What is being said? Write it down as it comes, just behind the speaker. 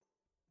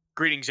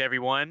Greetings,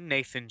 everyone.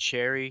 Nathan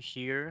Cherry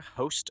here,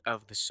 host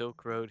of the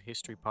Silk Road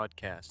History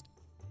Podcast.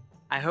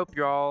 I hope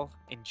you're all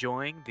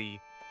enjoying the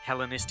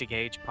Hellenistic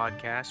Age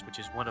podcast, which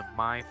is one of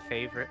my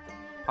favorite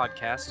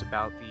podcasts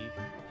about the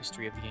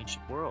history of the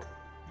ancient world.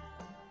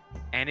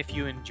 And if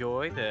you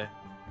enjoy the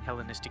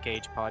Hellenistic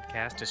Age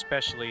podcast,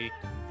 especially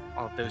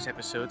all of those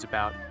episodes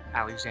about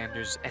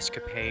Alexander's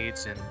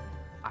escapades in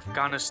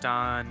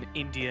Afghanistan,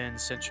 India, and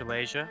Central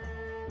Asia,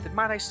 then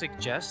might I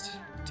suggest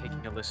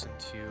taking a listen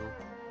to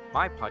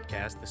my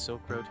podcast, the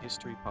Silk Road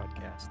History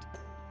Podcast.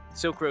 The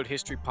Silk Road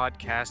History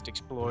Podcast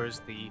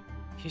explores the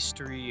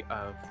history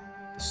of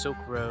the Silk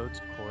Roads,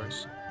 of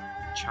course,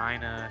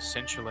 China,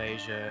 Central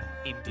Asia,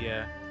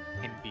 India,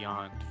 and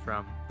beyond,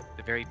 from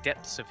the very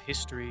depths of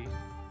history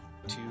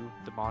to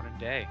the modern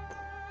day.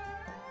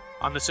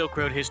 On the Silk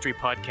Road History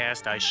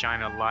Podcast, I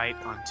shine a light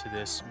onto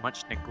this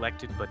much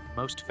neglected but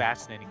most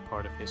fascinating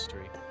part of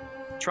history,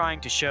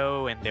 trying to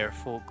show in their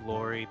full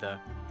glory the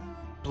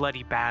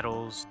bloody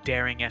battles,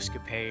 daring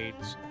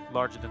escapades,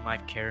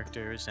 larger-than-life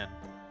characters, and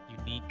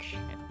unique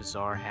and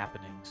bizarre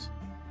happenings.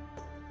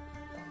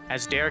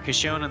 As Derek has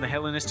shown in the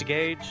Hellenistic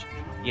Age,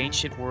 the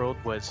ancient world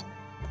was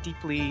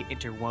deeply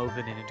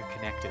interwoven and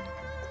interconnected,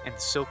 and the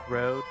Silk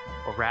Road,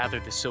 or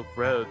rather the Silk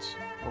Roads,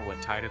 were what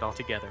tied it all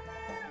together.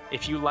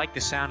 If you like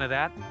the sound of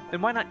that,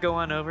 then why not go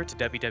on over to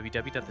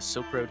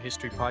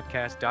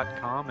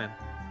www.thesilkroadhistorypodcast.com and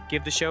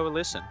give the show a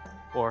listen,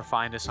 or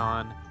find us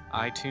on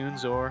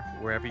iTunes or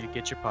wherever you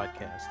get your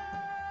podcast.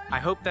 I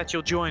hope that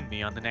you'll join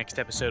me on the next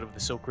episode of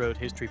the Silk Road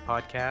History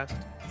Podcast,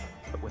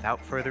 but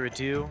without further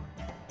ado,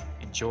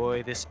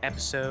 enjoy this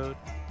episode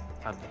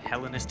of the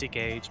Hellenistic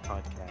Age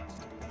Podcast.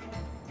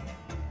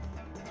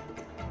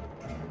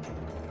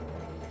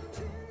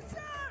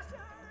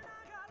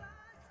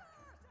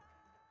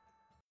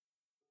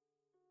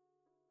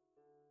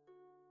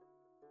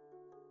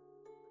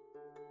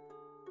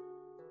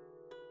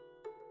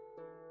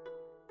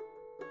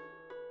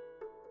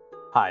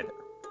 Hi there.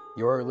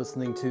 You're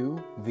listening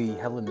to the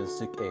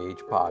Hellenistic Age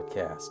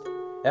Podcast,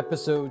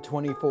 Episode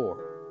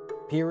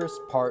 24, Pyrrhus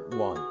Part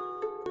 1,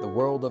 The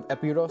World of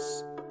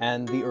Epirus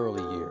and the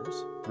Early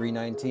Years,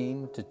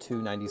 319 to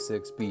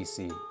 296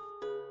 BC.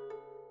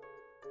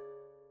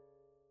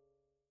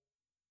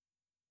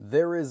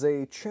 There is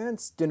a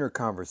chance dinner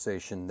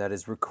conversation that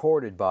is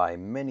recorded by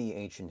many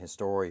ancient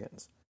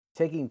historians,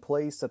 taking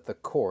place at the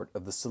court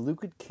of the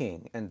Seleucid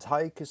king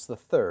Antiochus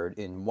III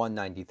in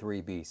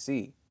 193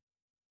 BC.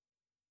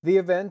 The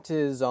event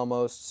is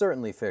almost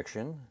certainly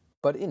fiction,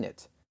 but in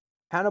it,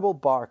 Hannibal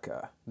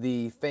Barca,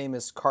 the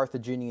famous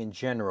Carthaginian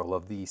general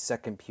of the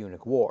Second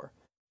Punic War,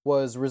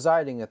 was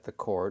residing at the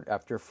court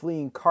after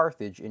fleeing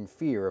Carthage in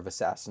fear of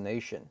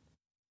assassination.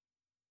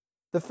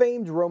 The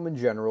famed Roman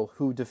general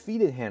who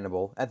defeated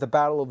Hannibal at the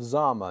Battle of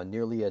Zama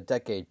nearly a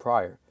decade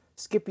prior,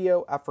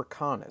 Scipio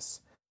Africanus,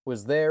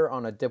 was there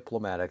on a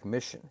diplomatic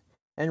mission,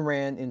 and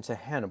ran into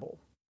Hannibal.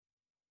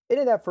 In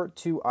an effort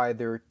to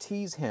either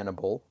tease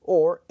Hannibal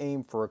or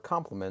aim for a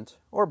compliment,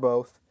 or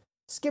both,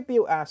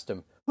 Scipio asked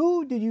him,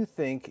 "Who do you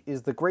think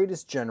is the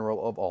greatest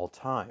general of all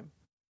time?"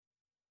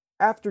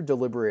 After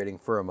deliberating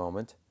for a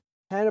moment,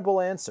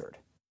 Hannibal answered,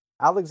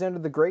 Alexander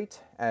the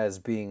Great as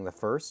being the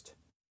first,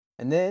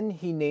 and then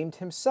he named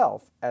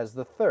himself as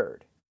the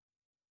third.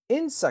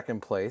 In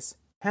second place,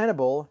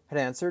 Hannibal had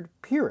answered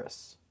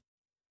Pyrrhus.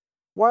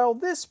 While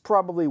this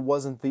probably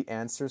wasn't the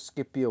answer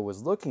Scipio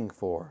was looking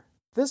for,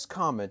 this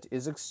comment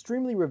is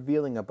extremely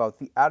revealing about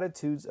the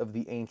attitudes of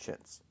the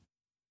ancients.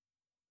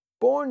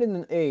 Born in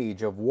an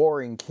age of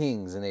warring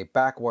kings in a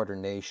backwater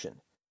nation,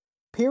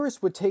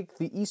 Pyrrhus would take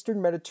the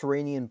eastern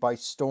Mediterranean by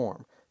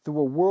storm through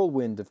a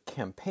whirlwind of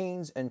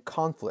campaigns and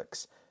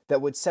conflicts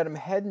that would set him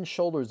head and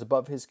shoulders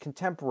above his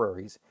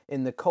contemporaries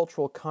in the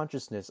cultural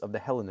consciousness of the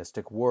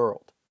Hellenistic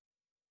world.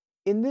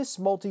 In this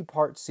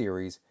multi-part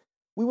series,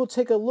 we will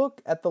take a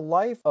look at the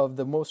life of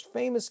the most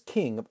famous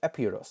king of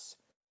Epirus,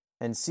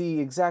 and see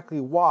exactly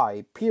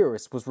why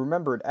Pyrrhus was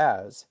remembered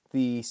as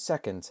the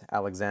second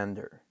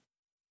Alexander.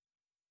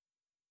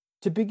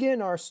 To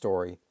begin our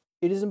story,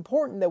 it is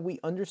important that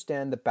we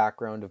understand the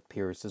background of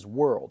Pyrrhus's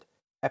world,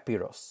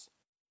 Epirus.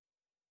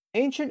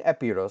 Ancient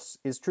Epirus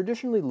is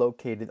traditionally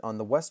located on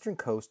the western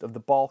coast of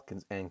the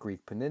Balkans and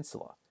Greek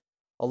peninsula,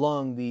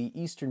 along the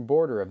eastern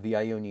border of the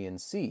Ionian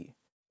Sea,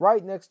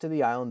 right next to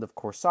the island of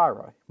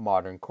Corcyra,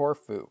 modern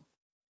Corfu.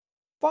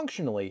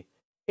 Functionally,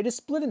 it is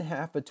split in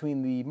half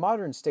between the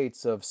modern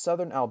states of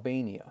southern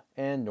Albania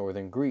and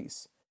northern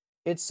Greece,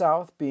 its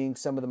south being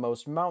some of the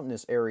most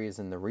mountainous areas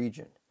in the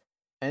region,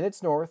 and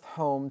its north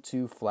home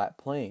to flat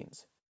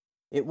plains.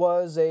 It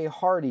was a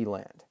hardy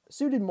land,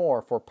 suited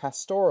more for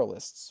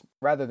pastoralists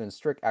rather than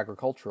strict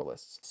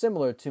agriculturalists,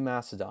 similar to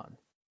Macedon.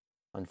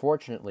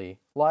 Unfortunately,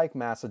 like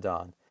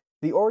Macedon,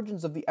 the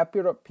origins of the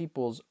Epirot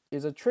peoples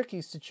is a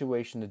tricky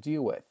situation to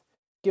deal with,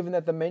 given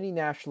that the many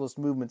nationalist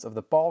movements of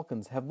the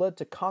Balkans have led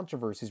to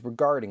controversies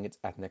regarding its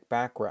ethnic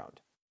background.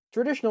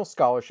 Traditional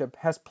scholarship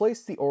has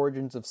placed the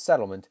origins of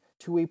settlement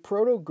to a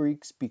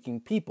Proto-Greek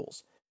speaking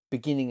peoples,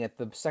 beginning at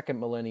the 2nd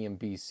millennium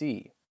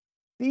BC.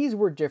 These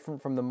were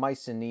different from the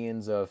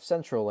Mycenaeans of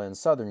central and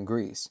southern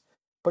Greece,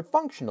 but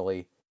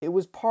functionally, it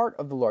was part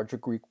of the larger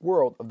Greek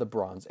world of the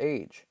Bronze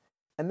Age,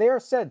 and they are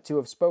said to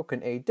have spoken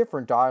a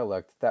different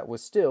dialect that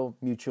was still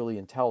mutually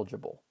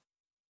intelligible.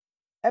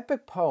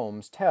 Epic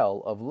poems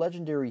tell of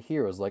legendary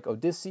heroes like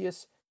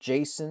Odysseus,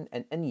 Jason,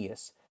 and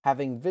Aeneas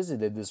having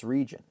visited this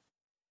region,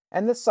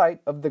 and the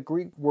site of the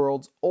Greek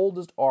world's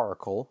oldest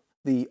oracle,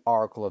 the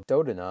Oracle of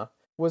Dodona,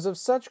 was of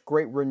such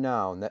great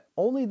renown that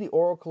only the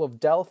Oracle of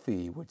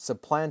Delphi would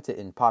supplant it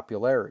in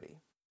popularity.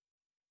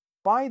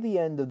 By the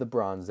end of the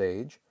Bronze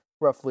Age,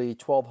 roughly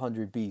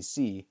 1200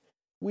 BC,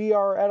 we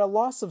are at a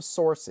loss of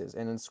sources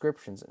and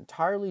inscriptions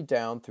entirely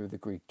down through the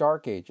Greek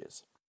Dark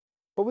Ages.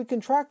 But we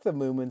can track the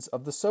movements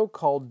of the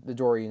so-called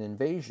Dorian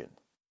invasion,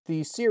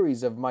 the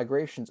series of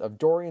migrations of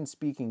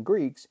Dorian-speaking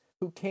Greeks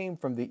who came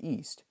from the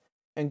east,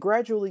 and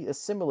gradually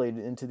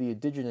assimilated into the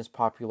indigenous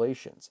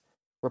populations,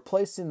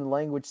 replacing the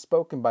language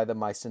spoken by the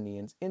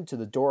Mycenaeans into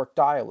the Doric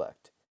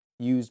dialect,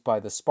 used by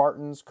the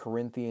Spartans,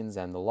 Corinthians,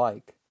 and the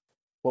like.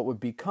 What would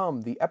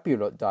become the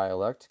Epirot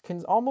dialect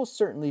can almost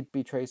certainly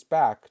be traced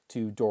back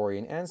to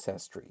Dorian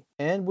ancestry,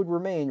 and would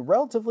remain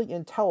relatively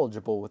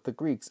intelligible with the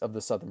Greeks of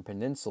the southern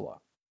peninsula.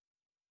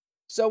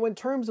 So in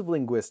terms of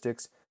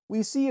linguistics,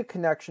 we see a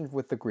connection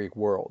with the Greek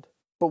world,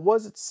 but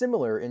was it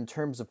similar in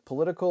terms of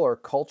political or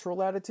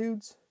cultural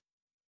attitudes?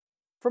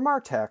 From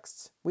our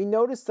texts, we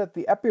notice that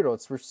the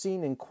Epirots were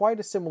seen in quite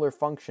a similar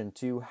function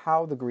to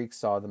how the Greeks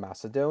saw the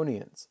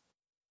Macedonians.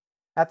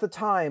 At the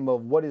time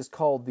of what is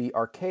called the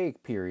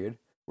Archaic period,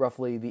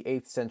 roughly the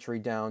 8th century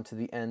down to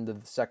the end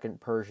of the Second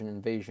Persian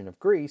invasion of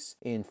Greece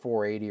in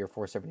 480 or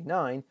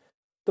 479,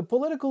 the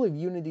political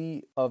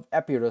unity of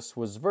Epirus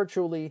was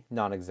virtually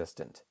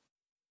non-existent.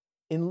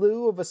 In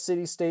lieu of a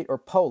city-state or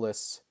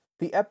polis,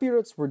 the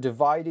Epirots were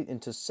divided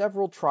into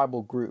several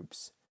tribal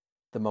groups,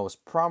 the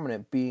most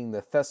prominent being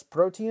the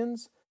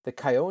Thesprotians, the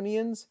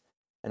Chionians,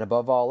 and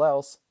above all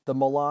else, the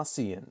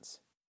Molossians.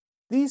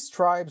 These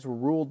tribes were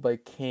ruled by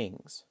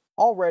kings,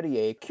 already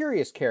a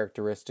curious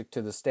characteristic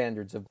to the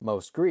standards of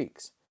most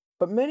Greeks,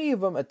 but many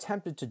of them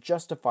attempted to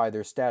justify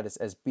their status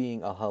as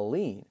being a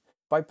Hellene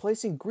by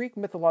placing Greek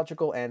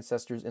mythological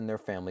ancestors in their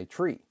family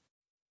tree.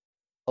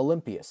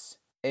 Olympias,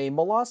 a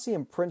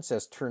Molossian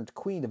princess turned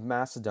queen of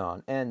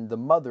Macedon and the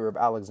mother of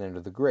Alexander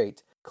the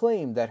Great,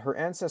 claimed that her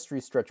ancestry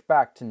stretched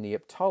back to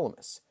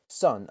Neoptolemus,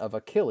 son of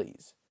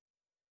Achilles.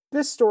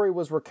 This story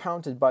was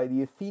recounted by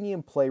the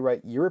Athenian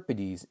playwright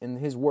Euripides in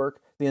his work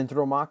The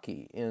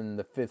Andromache in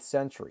the 5th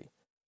century,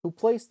 who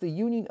placed the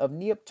union of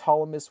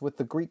Neoptolemus with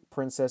the Greek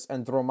princess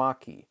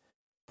Andromache,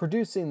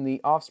 producing the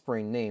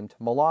offspring named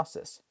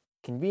Molossus,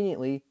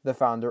 conveniently the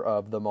founder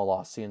of the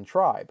Molossian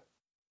tribe.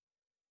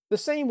 The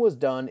same was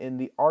done in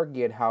the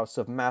Argead house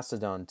of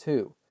Macedon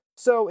too,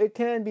 so it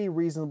can be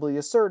reasonably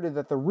asserted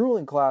that the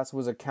ruling class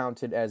was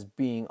accounted as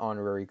being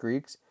honorary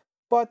Greeks,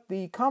 but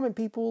the common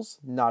peoples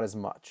not as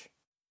much.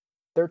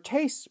 Their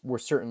tastes were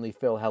certainly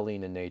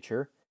Philhellene in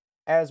nature,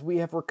 as we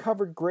have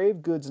recovered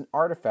grave goods and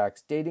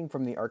artifacts dating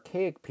from the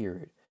Archaic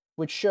period,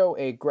 which show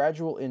a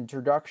gradual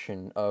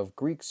introduction of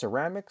Greek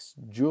ceramics,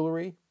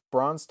 jewelry,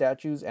 bronze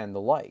statues, and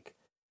the like,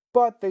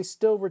 but they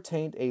still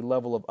retained a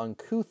level of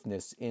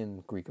uncouthness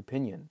in Greek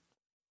opinion.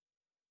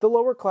 The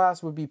lower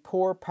class would be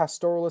poor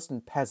pastoralists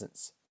and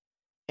peasants,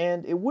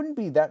 and it wouldn't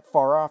be that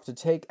far off to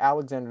take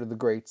Alexander the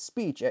Great's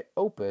speech at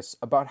Opus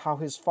about how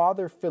his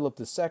father Philip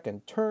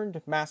II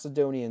turned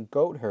Macedonian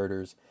goat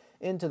herders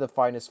into the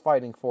finest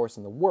fighting force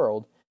in the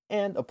world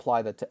and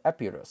apply that to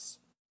Epirus.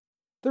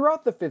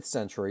 Throughout the 5th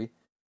century,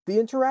 the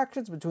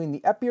interactions between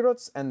the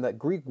Epirots and the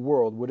Greek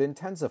world would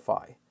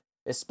intensify,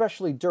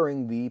 especially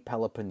during the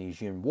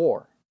Peloponnesian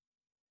War.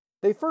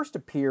 They first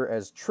appear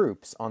as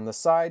troops on the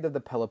side of the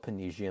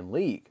Peloponnesian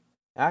League,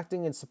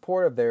 acting in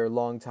support of their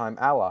longtime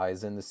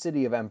allies in the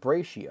city of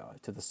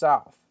Ambracia to the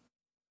south.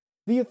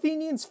 The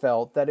Athenians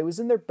felt that it was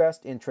in their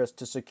best interest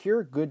to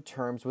secure good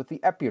terms with the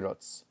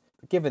Epirots,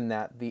 given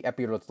that the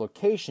Epirots'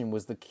 location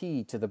was the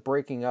key to the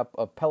breaking up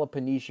of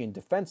Peloponnesian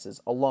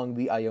defenses along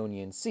the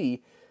Ionian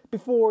Sea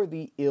before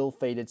the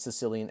ill-fated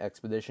Sicilian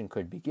expedition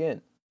could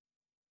begin.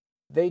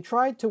 They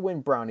tried to win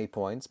brownie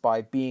points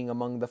by being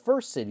among the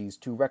first cities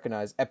to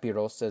recognize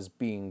Epirus as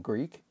being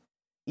Greek,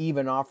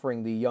 even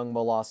offering the young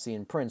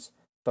Molossian prince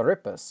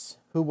Pyrrhus,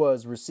 who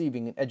was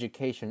receiving an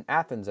education in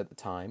Athens at the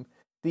time,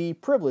 the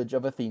privilege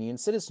of Athenian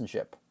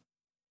citizenship.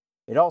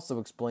 It also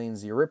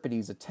explains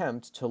Euripides'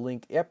 attempt to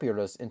link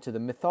Epirus into the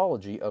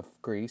mythology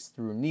of Greece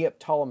through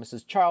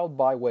Neoptolemus' child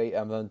by way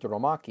of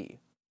Andromache.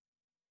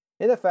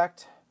 In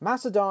effect,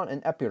 Macedon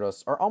and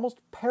Epirus are almost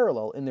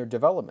parallel in their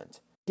development,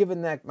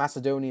 given that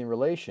Macedonian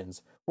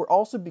relations were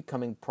also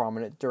becoming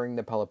prominent during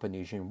the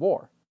Peloponnesian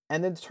War,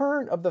 and the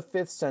turn of the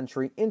 5th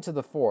century into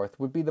the 4th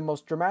would be the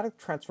most dramatic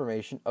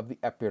transformation of the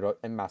Epirot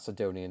and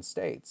Macedonian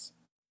states.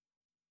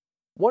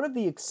 One of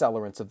the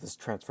accelerants of this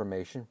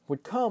transformation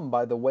would come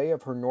by the way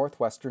of her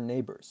northwestern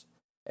neighbors,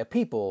 a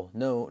people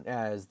known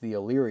as the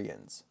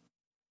Illyrians.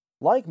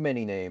 Like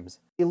many names,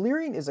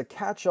 Illyrian is a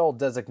catch-all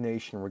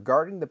designation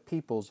regarding the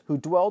peoples who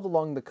dwelled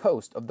along the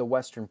coast of the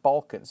Western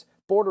Balkans,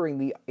 bordering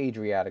the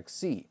Adriatic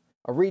Sea,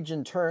 a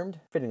region termed,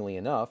 fittingly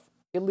enough,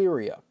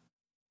 Illyria.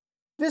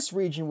 This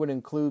region would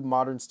include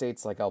modern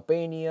states like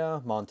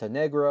Albania,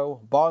 Montenegro,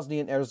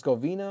 Bosnia and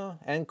Herzegovina,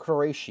 and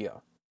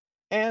Croatia,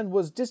 and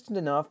was distant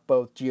enough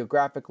both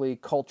geographically,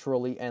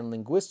 culturally, and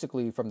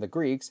linguistically from the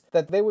Greeks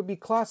that they would be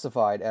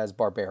classified as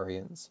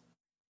barbarians.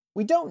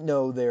 We don't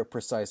know their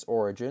precise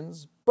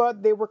origins,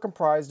 but they were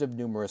comprised of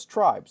numerous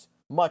tribes,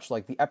 much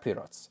like the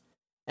Epirus,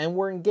 and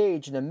were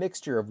engaged in a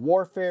mixture of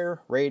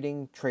warfare,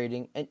 raiding,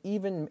 trading, and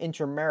even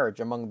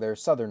intermarriage among their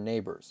southern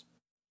neighbors.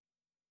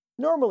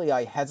 Normally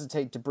I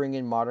hesitate to bring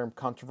in modern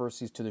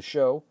controversies to the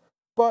show,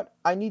 but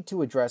I need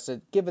to address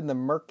it given the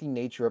murky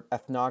nature of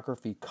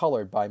ethnography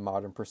colored by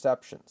modern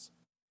perceptions.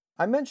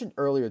 I mentioned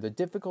earlier the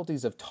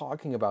difficulties of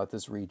talking about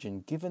this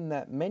region given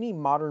that many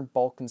modern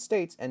Balkan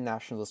states and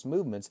nationalist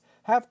movements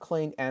have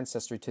claimed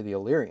ancestry to the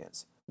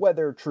Illyrians,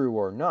 whether true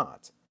or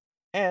not,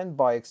 and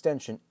by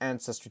extension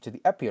ancestry to the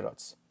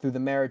Epirots, through the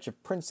marriage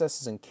of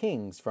princesses and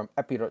kings from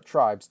Epirot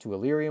tribes to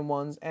Illyrian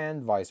ones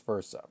and vice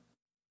versa.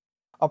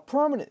 A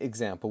prominent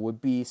example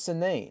would be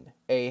Sinaine,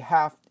 a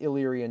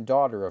half-Illyrian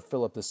daughter of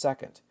Philip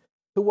II,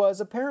 who was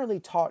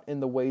apparently taught in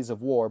the ways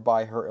of war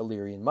by her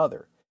Illyrian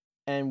mother,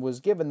 and was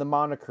given the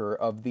moniker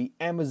of the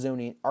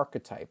Amazonian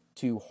archetype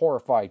to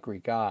horrified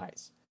Greek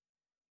eyes.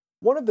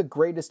 One of the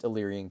greatest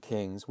Illyrian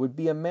kings would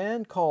be a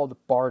man called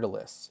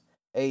Pyrrhus,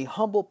 a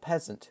humble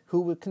peasant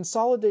who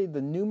consolidated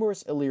the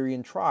numerous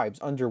Illyrian tribes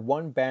under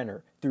one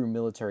banner through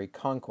military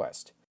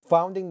conquest,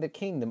 founding the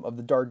kingdom of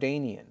the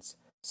Dardanians,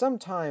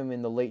 sometime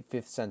in the late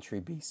 5th century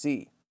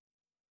BC.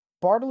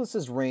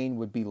 Pyrrhus's reign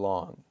would be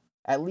long,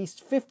 at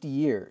least 50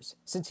 years,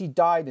 since he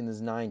died in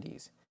his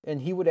 90s,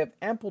 and he would have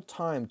ample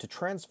time to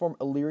transform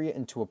Illyria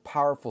into a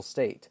powerful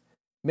state,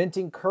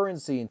 minting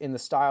currency in the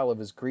style of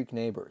his Greek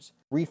neighbors,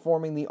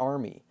 reforming the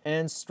army,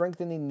 and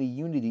strengthening the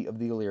unity of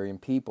the Illyrian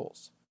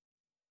peoples.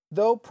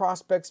 Though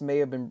prospects may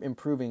have been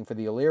improving for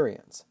the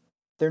Illyrians,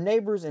 their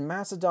neighbors in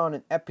Macedon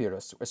and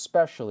Epirus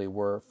especially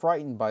were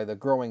frightened by the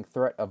growing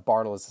threat of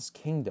Pyrrhus's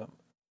kingdom,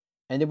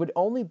 and it would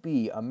only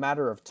be a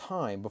matter of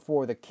time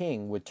before the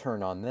king would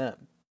turn on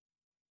them.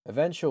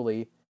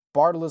 Eventually,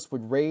 Pyrrhus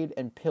would raid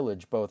and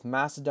pillage both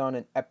Macedon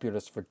and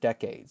Epirus for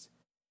decades,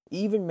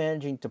 even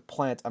managing to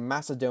plant a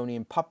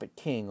Macedonian puppet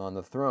king on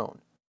the throne,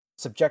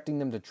 subjecting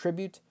them to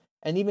tribute,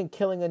 and even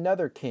killing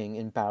another king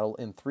in battle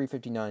in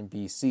 359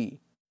 BC.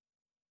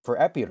 For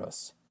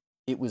Epirus,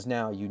 it was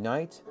now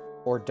unite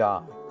or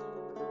die.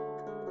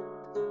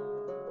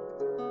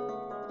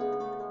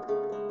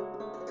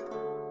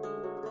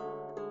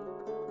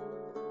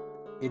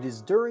 It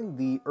is during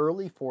the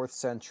early 4th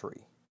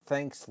century,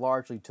 thanks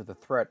largely to the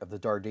threat of the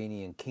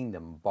Dardanian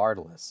kingdom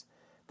Pyrrhus,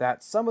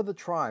 that some of the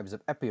tribes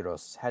of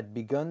Epirus had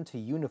begun to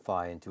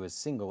unify into a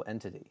single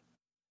entity.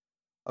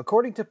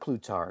 According to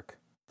Plutarch,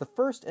 the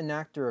first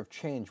enactor of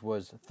change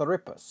was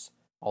Pyrrhus,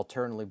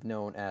 alternatively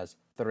known as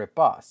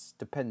Pyrrhus,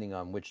 depending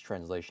on which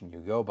translation you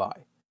go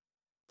by.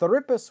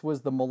 Pyrrhus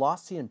was the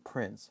Molossian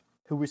prince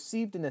who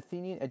received an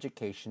Athenian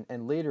education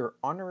and later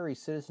honorary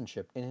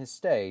citizenship in his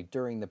stay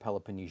during the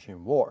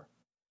Peloponnesian War.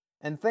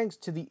 And thanks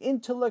to the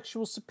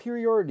intellectual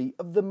superiority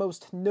of the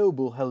most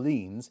noble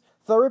Hellenes,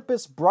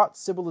 Pyrrhus brought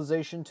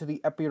civilization to the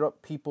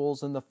Epirot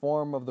peoples in the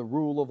form of the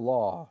rule of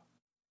law.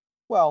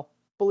 Well,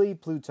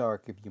 believe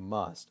Plutarch if you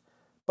must,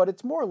 but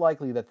it's more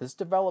likely that this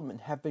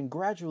development had been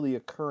gradually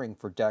occurring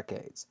for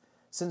decades,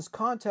 since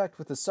contact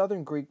with the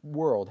southern Greek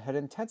world had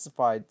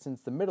intensified since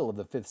the middle of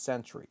the 5th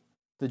century.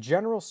 The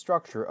general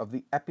structure of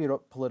the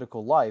Epirot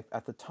political life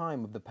at the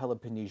time of the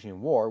Peloponnesian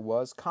War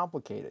was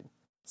complicated,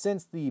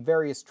 since the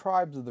various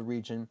tribes of the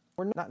region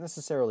were not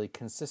necessarily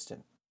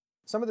consistent.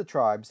 Some of the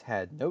tribes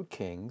had no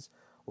kings,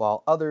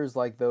 while others,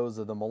 like those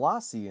of the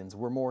Molossians,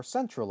 were more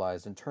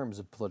centralized in terms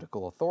of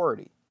political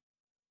authority.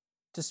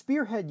 To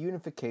spearhead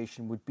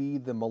unification would be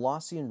the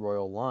Molossian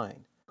royal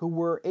line, who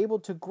were able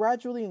to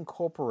gradually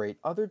incorporate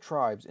other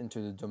tribes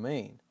into the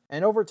domain,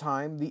 and over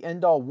time the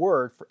end-all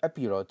word for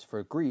Epirot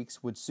for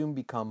Greeks would soon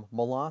become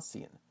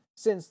Molossian,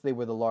 since they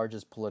were the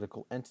largest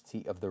political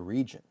entity of the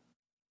region.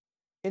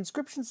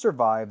 Inscriptions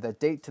survive that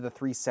date to the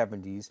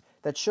 370s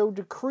that show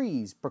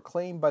decrees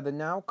proclaimed by the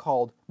now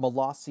called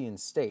Molossian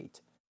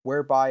state,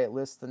 whereby it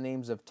lists the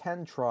names of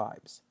 10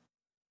 tribes.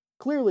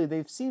 Clearly,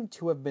 they've seemed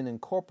to have been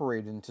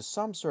incorporated into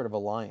some sort of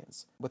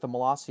alliance, with a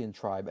Molossian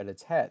tribe at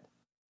its head.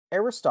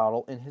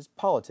 Aristotle, in his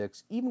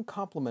Politics, even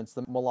compliments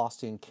the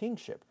Molossian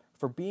kingship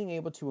for being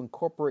able to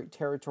incorporate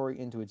territory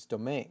into its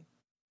domain.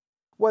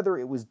 Whether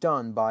it was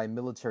done by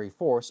military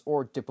force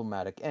or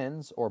diplomatic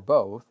ends, or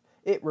both,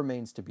 it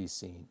remains to be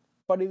seen.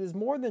 But it is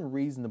more than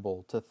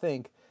reasonable to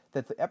think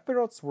that the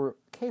Epirots were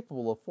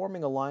capable of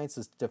forming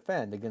alliances to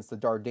defend against the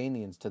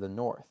Dardanians to the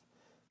north,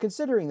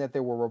 considering that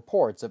there were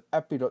reports of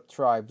Epirot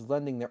tribes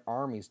lending their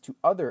armies to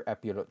other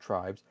Epirot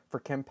tribes for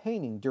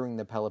campaigning during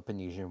the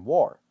Peloponnesian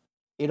War.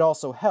 It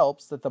also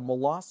helps that the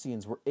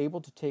Molossians were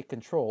able to take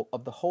control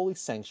of the holy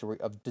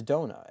sanctuary of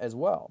Dodona as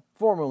well,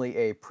 formerly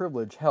a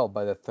privilege held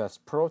by the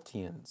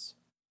Thesprotians.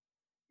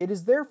 It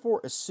is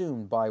therefore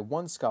assumed by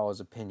one scholar's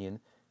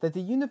opinion that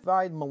the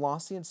unified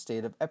Molossian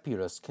state of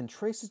Epirus can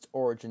trace its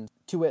origin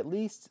to at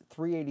least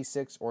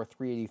 386 or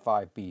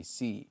 385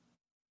 BC.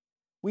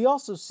 We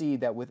also see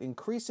that with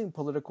increasing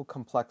political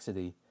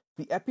complexity,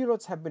 the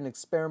Epirotes have been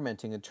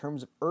experimenting in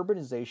terms of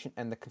urbanization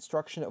and the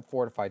construction of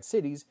fortified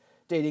cities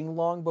dating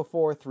long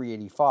before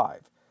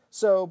 385,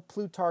 so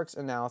Plutarch's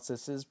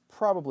analysis is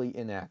probably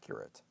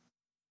inaccurate.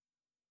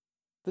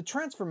 The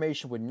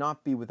transformation would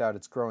not be without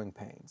its growing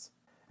pains.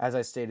 As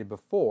I stated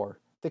before,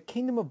 the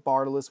kingdom of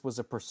Bartolus was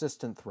a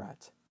persistent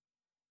threat.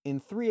 In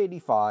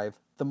 385,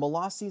 the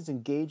Molossians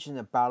engaged in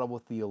a battle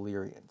with the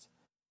Illyrians,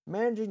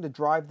 managing to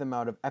drive them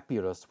out of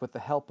Epirus with the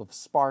help of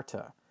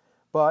Sparta,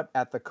 but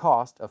at the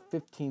cost of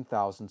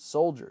 15,000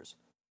 soldiers,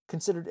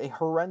 considered a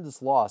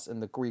horrendous loss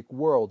in the Greek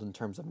world in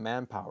terms of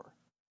manpower.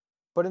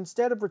 But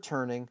instead of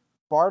returning,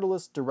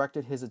 Bartolus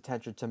directed his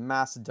attention to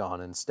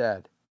Macedon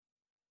instead.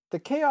 The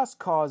chaos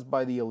caused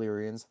by the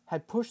Illyrians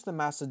had pushed the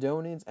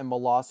Macedonians and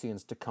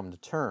Molossians to come to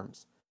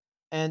terms,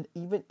 and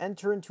even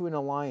enter into an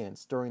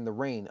alliance during the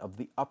reign of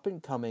the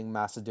up-and-coming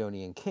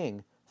Macedonian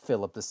king,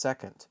 Philip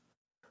II,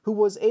 who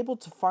was able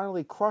to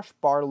finally crush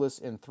Bartolus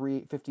in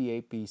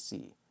 358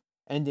 BC,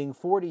 ending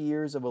 40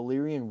 years of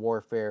Illyrian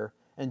warfare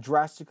and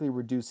drastically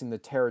reducing the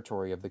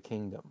territory of the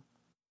kingdom.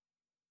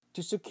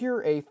 To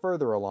secure a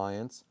further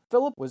alliance,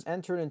 Philip was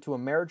entered into a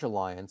marriage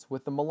alliance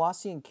with the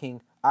Molossian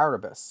king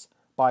Epirus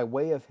by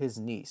way of his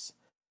niece,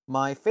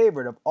 my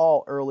favorite of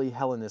all early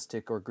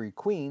Hellenistic or Greek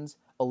queens,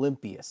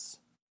 Olympias.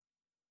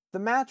 The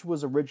match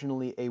was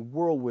originally a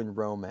whirlwind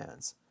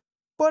romance,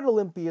 but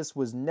Olympias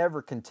was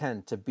never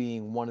content to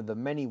being one of the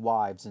many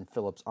wives in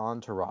Philip's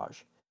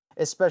entourage,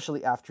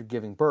 especially after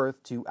giving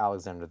birth to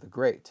Alexander the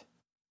Great.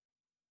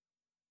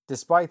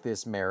 Despite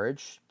this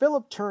marriage,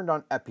 Philip turned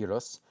on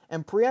Epirus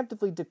and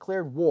preemptively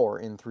declared war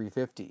in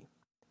 350.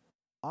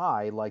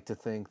 I like to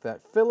think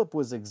that Philip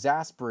was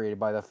exasperated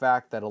by the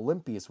fact that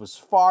Olympias was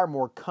far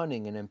more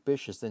cunning and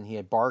ambitious than he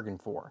had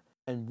bargained for,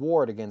 and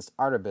warred against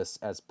Epirus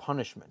as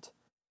punishment.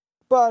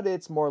 But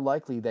it's more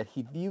likely that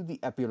he viewed the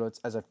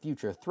Epirotes as a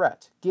future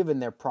threat, given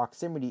their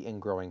proximity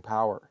and growing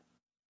power.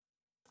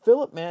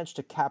 Philip managed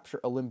to capture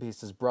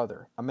Olympias'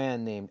 brother, a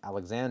man named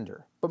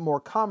Alexander, but more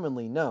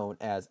commonly known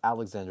as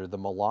Alexander the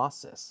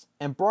Molossus,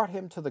 and brought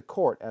him to the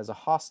court as a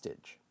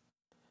hostage.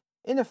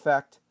 In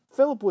effect,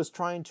 Philip was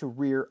trying to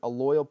rear a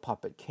loyal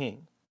puppet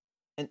king,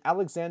 and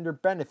Alexander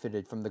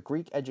benefited from the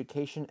Greek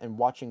education and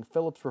watching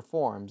Philip's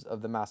reforms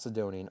of the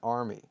Macedonian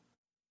army.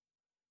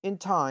 In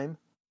time,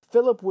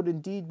 Philip would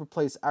indeed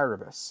replace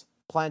Epirus,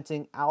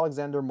 planting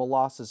Alexander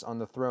Molossus on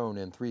the throne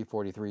in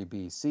 343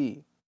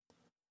 BC.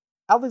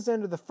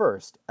 Alexander I,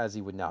 as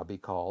he would now be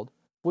called,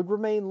 would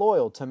remain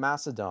loyal to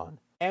Macedon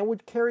and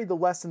would carry the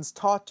lessons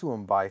taught to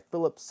him by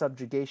Philip's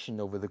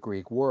subjugation over the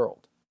Greek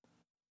world.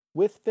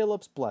 With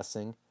Philip's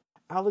blessing,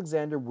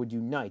 Alexander would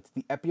unite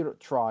the Epirote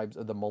tribes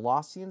of the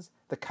Molossians,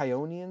 the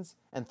Chionians,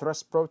 and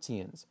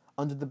Thesprotians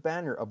under the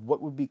banner of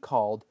what would be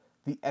called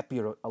the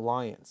Epirote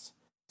Alliance,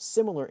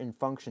 similar in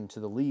function to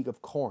the League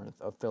of Corinth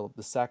of Philip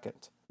II,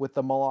 with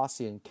the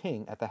Molossian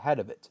king at the head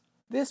of it.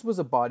 This was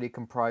a body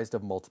comprised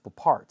of multiple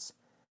parts,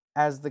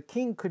 as the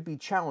king could be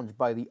challenged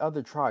by the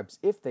other tribes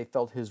if they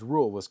felt his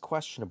rule was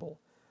questionable,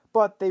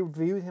 but they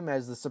viewed him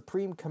as the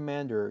supreme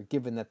commander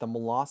given that the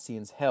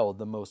Molossians held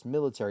the most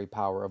military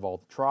power of all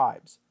the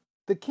tribes.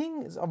 The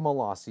kings of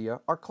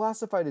Molossia are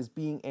classified as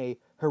being a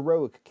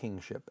heroic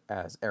kingship,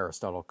 as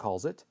Aristotle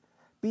calls it,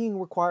 being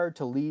required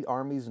to lead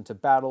armies into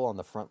battle on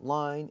the front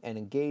line and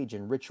engage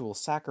in ritual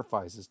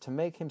sacrifices to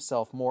make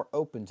himself more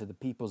open to the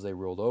peoples they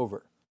ruled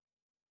over.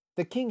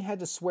 The king had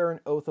to swear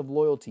an oath of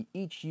loyalty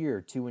each year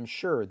to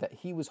ensure that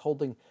he was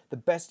holding the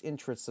best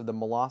interests of the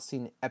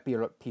Molossian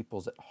Epirote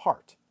peoples at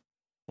heart,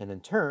 and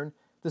in turn,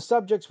 the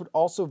subjects would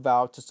also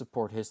vow to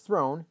support his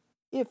throne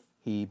if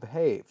he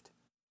behaved.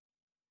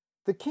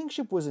 The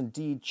kingship was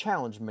indeed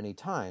challenged many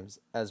times,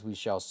 as we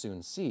shall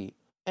soon see,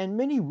 and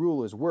many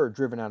rulers were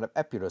driven out of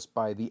Epirus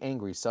by the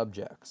angry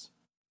subjects.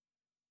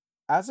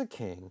 As a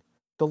king,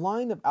 the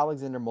line of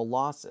Alexander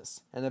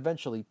Molossus and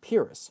eventually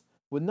Pyrrhus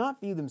would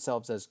not view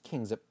themselves as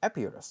kings of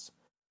Epirus,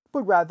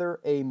 but rather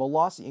a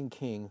Molossian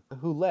king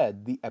who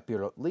led the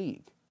Epirote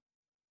League.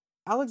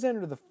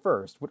 Alexander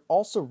I would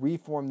also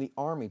reform the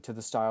army to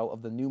the style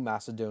of the new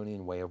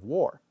Macedonian way of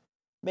war,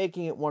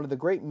 making it one of the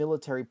great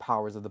military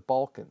powers of the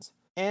Balkans,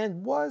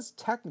 and was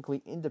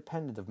technically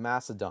independent of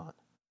Macedon.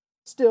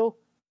 Still,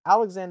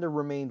 Alexander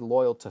remained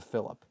loyal to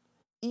Philip,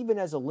 even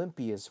as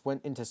Olympias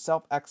went into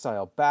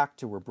self-exile back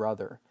to her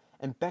brother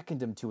and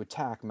beckoned him to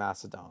attack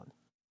Macedon.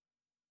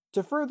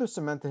 To further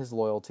cement his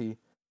loyalty,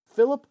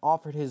 Philip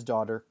offered his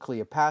daughter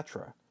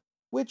Cleopatra,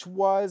 which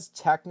was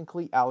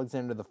technically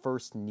Alexander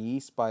I's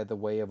niece by the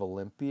way of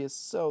Olympias,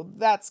 so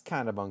that's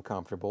kind of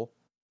uncomfortable.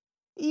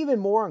 Even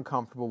more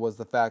uncomfortable was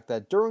the fact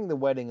that during the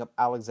wedding of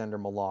Alexander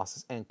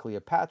Molossus and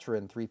Cleopatra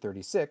in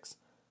 336,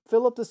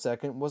 Philip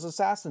II was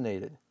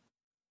assassinated.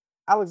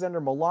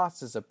 Alexander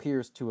Molossus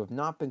appears to have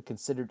not been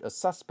considered a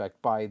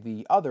suspect by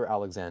the other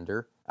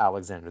Alexander,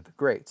 Alexander the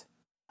Great,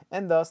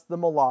 and thus the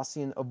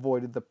Molossian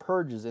avoided the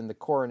purges in the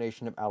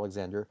coronation of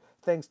Alexander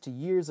thanks to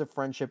years of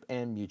friendship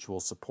and mutual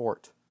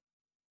support.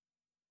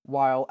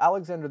 While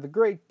Alexander the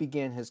Great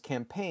began his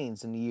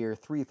campaigns in the year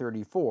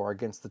 334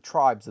 against the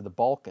tribes of the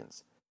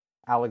Balkans,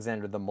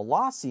 Alexander the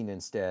Molossian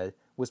instead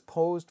was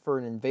posed for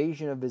an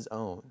invasion of his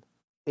own,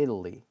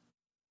 Italy.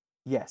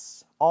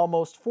 Yes,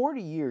 almost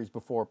 40 years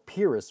before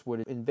Pyrrhus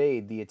would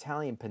invade the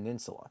Italian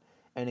peninsula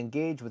and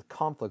engage with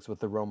conflicts with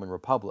the Roman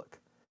Republic.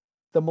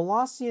 The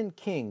Molossian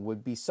king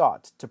would be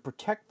sought to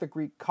protect the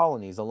Greek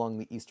colonies along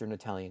the eastern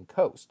Italian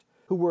coast,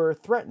 who were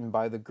threatened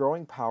by the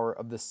growing power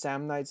of the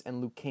Samnites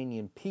and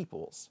Lucanian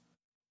peoples.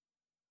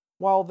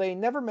 While they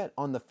never met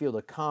on the field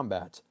of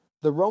combat,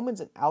 the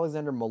Romans and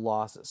Alexander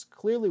Molossus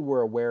clearly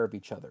were aware of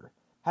each other,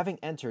 having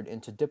entered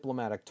into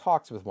diplomatic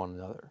talks with one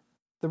another.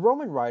 The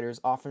Roman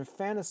writers often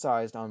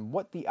fantasized on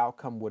what the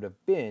outcome would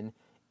have been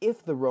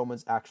if the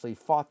Romans actually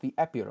fought the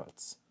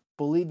Epirus,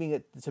 believing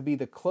it to be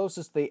the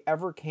closest they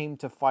ever came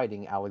to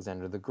fighting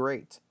Alexander the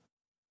Great.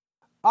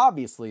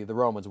 Obviously, the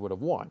Romans would have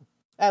won,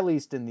 at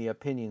least in the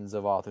opinions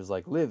of authors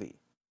like Livy.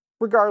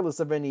 Regardless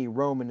of any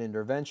Roman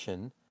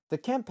intervention, the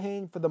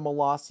campaign for the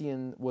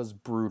Molossian was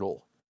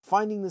brutal,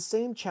 finding the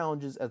same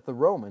challenges as the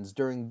Romans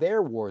during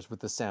their wars with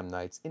the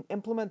Samnites in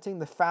implementing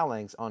the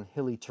phalanx on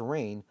hilly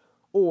terrain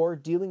or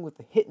dealing with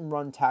the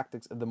hit-and-run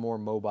tactics of the more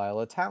mobile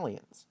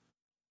Italians.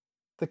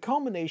 The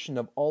culmination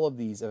of all of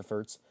these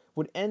efforts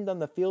would end on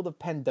the field of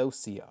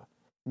Pandosia,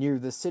 near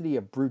the city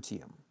of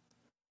Bruttium.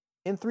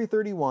 In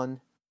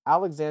 331,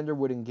 Alexander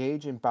would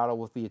engage in battle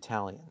with the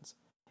Italians,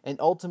 and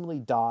ultimately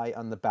die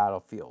on the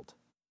battlefield.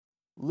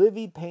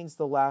 Livy paints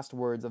the last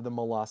words of the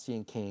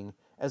Molossian king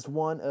as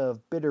one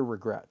of bitter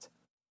regret,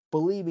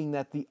 believing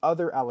that the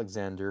other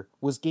Alexander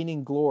was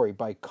gaining glory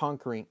by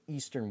conquering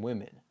Eastern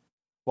women,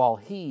 while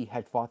he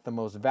had fought the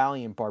most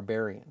valiant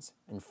barbarians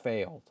and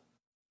failed.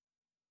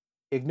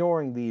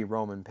 Ignoring the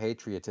Roman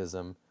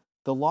patriotism,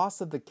 the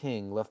loss of the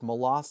king left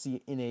Molossia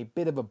in a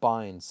bit of a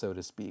bind, so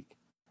to speak.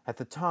 At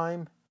the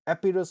time,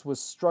 Epirus was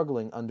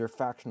struggling under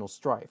factional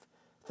strife,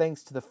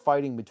 thanks to the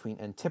fighting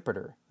between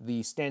Antipater,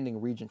 the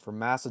standing regent for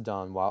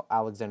Macedon while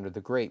Alexander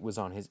the Great was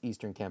on his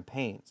eastern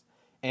campaigns,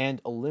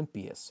 and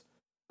Olympias,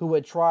 who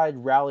had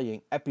tried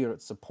rallying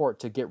Epirus' support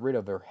to get rid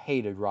of their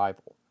hated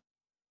rival.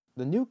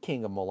 The new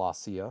king of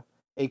Molossia,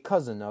 a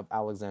cousin of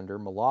Alexander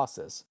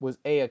Molossus, was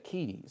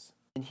Aeacides,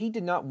 and he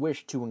did not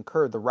wish to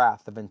incur the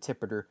wrath of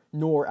Antipater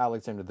nor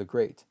Alexander the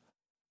Great,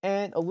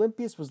 and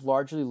Olympias was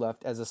largely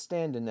left as a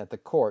stand-in at the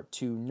court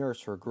to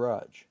nurse her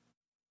grudge.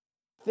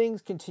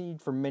 Things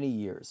continued for many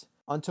years,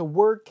 until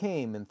word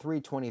came in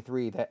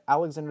 323 that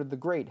Alexander the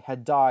Great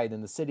had died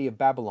in the city of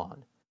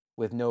Babylon.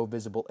 With no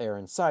visible heir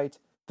in sight,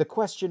 the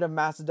question of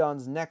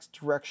Macedon's next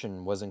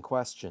direction was in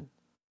question.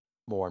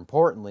 More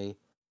importantly,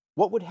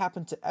 what would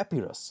happen to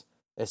Epirus,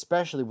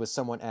 especially with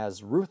someone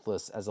as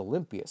ruthless as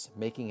Olympias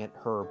making it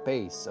her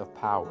base of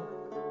power?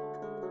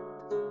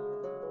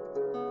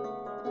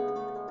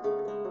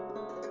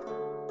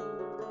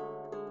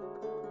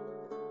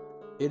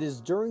 It is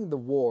during the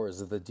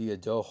wars of the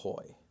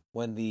Diadochoi,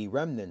 when the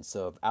remnants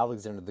of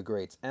Alexander the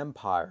Great's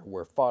empire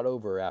were fought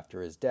over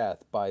after his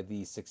death by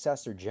the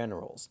successor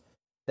generals,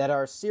 that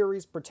our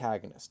series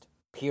protagonist,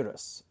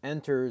 Pyrrhus,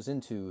 enters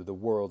into the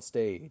world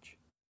stage.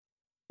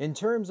 In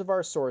terms of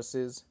our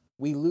sources,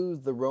 we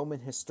lose the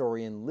Roman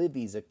historian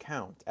Livy's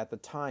account at the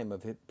time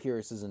of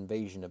Pyrrhus'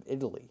 invasion of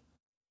Italy,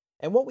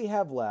 and what we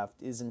have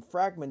left is in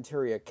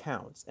fragmentary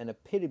accounts and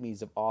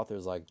epitomes of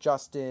authors like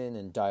Justin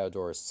and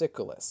Diodorus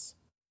Siculus.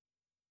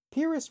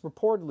 Pyrrhus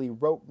reportedly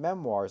wrote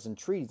memoirs and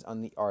treatises on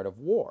the art of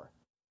war,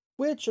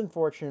 which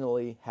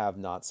unfortunately have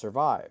not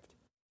survived,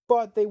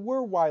 but they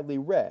were widely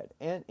read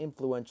and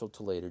influential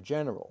to later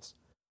generals,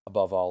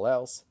 above all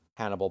else,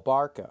 Hannibal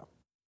Barca.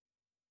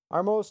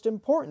 Our most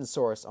important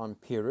source on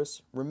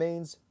Pyrrhus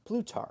remains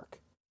Plutarch,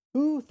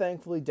 who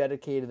thankfully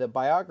dedicated a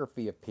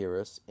biography of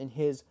Pyrrhus in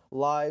his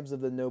Lives of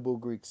the Noble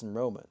Greeks and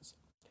Romans,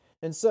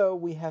 and so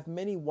we have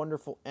many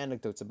wonderful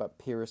anecdotes about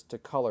Pyrrhus to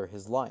color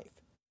his life.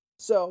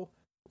 So,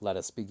 let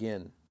us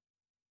begin.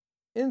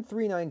 In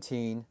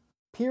 319,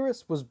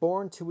 Pyrrhus was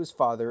born to his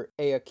father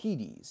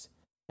Aeacides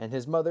and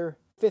his mother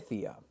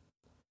Phthia.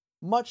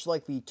 Much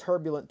like the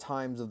turbulent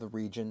times of the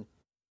region,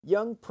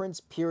 young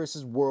Prince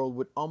Pyrrhus' world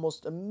would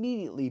almost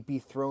immediately be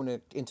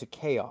thrown into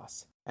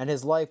chaos, and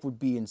his life would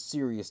be in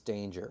serious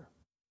danger.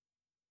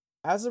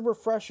 As a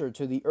refresher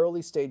to the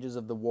early stages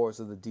of the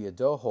Wars of the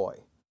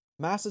Diadochoi,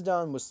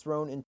 Macedon was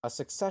thrown into a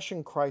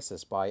succession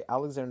crisis by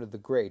Alexander the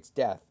Great's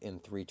death in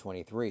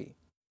 323.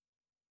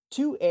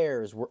 Two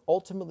heirs were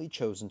ultimately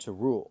chosen to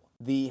rule,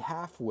 the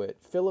half-wit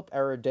Philip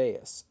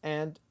Aridaeus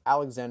and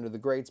Alexander the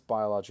Great's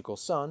biological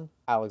son,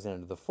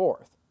 Alexander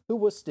IV, who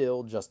was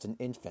still just an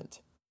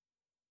infant.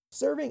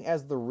 Serving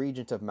as the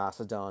regent of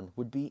Macedon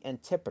would be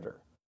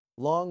Antipater,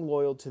 long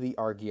loyal to the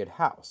Argead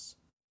house.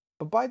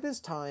 But by this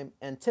time,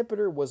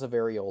 Antipater was a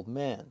very old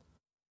man,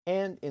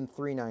 and in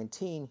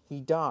 319 he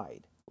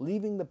died,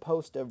 leaving the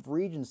post of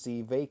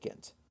regency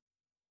vacant.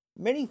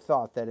 Many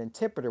thought that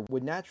Antipater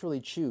would naturally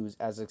choose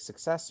as a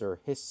successor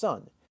his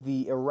son,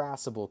 the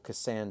irascible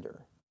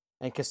Cassander,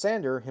 and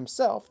Cassander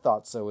himself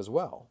thought so as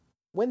well.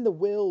 When the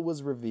will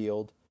was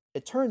revealed,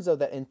 it turns out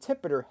that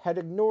Antipater had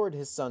ignored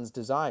his son's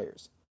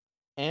desires,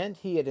 and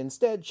he had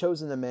instead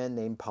chosen a man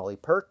named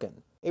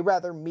Polyperchon, a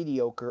rather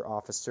mediocre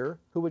officer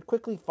who would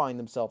quickly find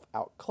himself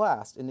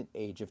outclassed in an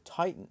age of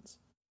titans.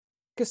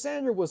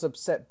 Cassander was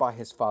upset by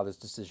his father's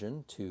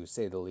decision, to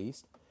say the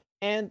least,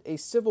 and a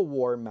civil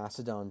war in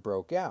Macedon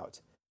broke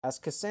out, as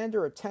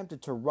Cassander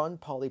attempted to run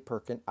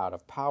Polyperchon out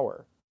of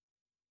power.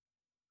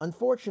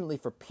 Unfortunately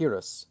for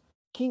Pyrrhus,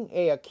 King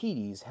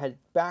Aeacides had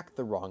backed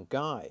the wrong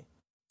guy,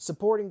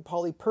 supporting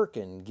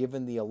Polyperchon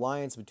given the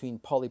alliance between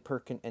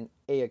Polyperchon and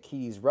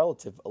Aeacides'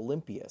 relative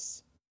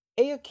Olympias.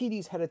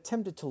 Aeacides had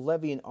attempted to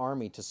levy an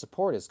army to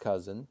support his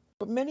cousin,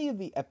 but many of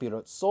the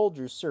Epirus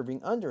soldiers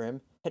serving under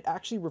him had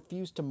actually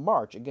refused to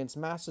march against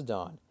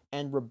Macedon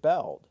and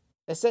rebelled,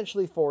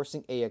 essentially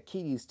forcing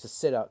Aeacides to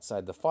sit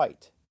outside the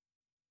fight.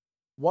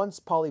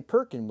 Once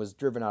Polyperchon was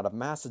driven out of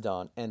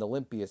Macedon and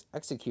Olympias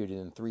executed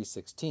in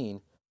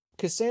 316,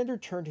 Cassander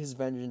turned his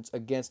vengeance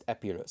against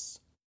Epirus.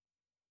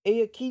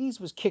 Aeacides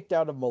was kicked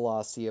out of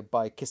Molossia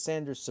by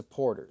Cassander's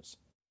supporters,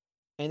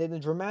 and in a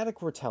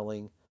dramatic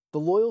retelling, the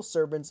loyal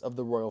servants of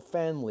the royal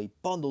family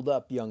bundled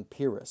up young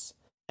Pyrrhus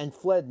and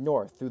fled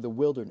north through the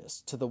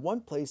wilderness to the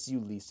one place you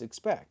least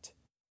expect,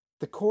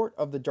 the court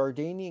of the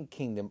Dardanian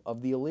kingdom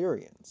of the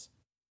Illyrians.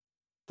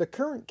 The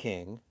current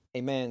king,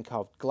 a man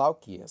called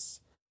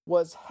Glaucius,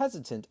 was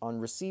hesitant on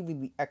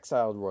receiving the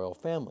exiled royal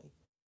family,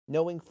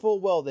 knowing full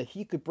well that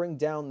he could bring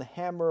down the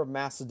hammer of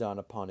Macedon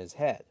upon his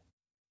head.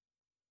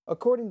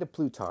 According to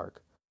Plutarch,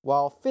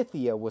 while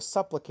Phthia was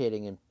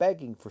supplicating and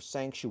begging for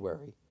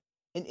sanctuary,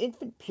 an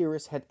infant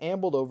Pyrrhus had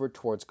ambled over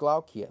towards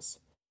Glaucius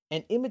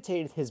and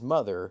imitated his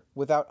mother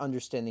without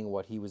understanding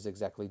what he was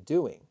exactly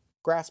doing,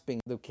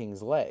 grasping the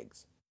king's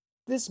legs.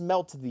 This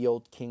melted the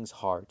old king's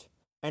heart,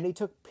 and he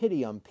took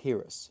pity on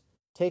Pyrrhus,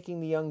 taking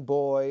the young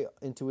boy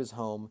into his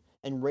home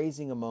and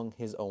raising among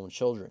his own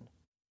children.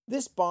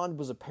 This bond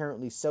was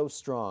apparently so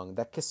strong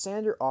that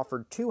Cassander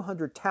offered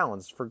 200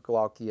 talents for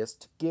Glaucius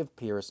to give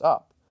Pyrrhus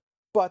up,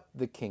 but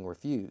the king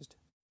refused.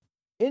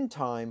 In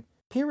time,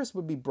 Pyrrhus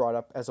would be brought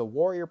up as a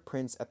warrior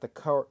prince at the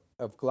court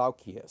of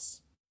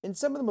Glaucius. In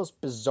some of the most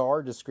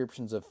bizarre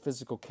descriptions of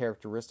physical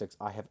characteristics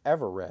I have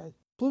ever read,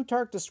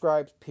 Plutarch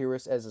describes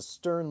Pyrrhus as a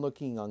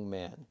stern-looking young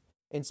man,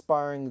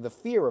 inspiring the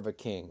fear of a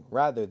king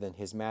rather than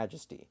his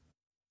majesty.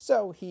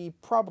 So he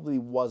probably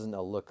wasn't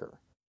a looker.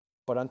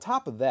 But on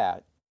top of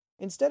that,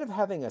 instead of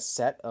having a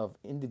set of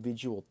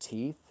individual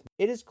teeth,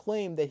 it is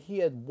claimed that he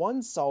had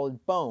one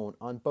solid bone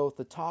on both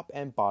the top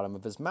and bottom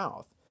of his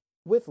mouth,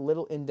 with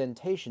little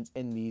indentations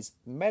in these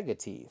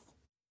megateeth.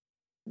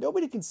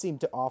 Nobody can seem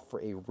to offer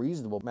a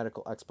reasonable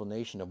medical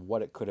explanation of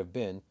what it could have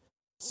been,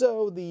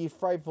 so the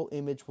frightful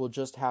image will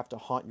just have to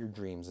haunt your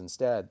dreams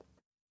instead.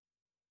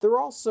 There are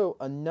also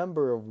a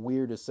number of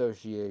weird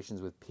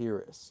associations with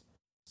Pyrrhus,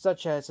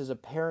 such as his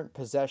apparent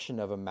possession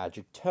of a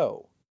magic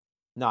toe.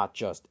 Not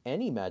just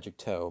any magic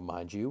toe,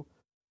 mind you,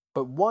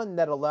 but one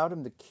that allowed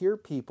him to cure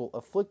people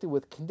afflicted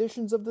with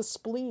conditions of the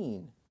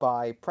spleen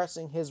by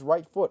pressing his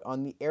right foot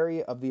on the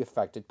area of the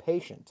affected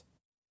patient.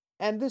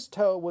 And this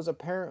toe was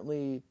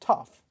apparently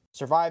tough,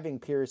 surviving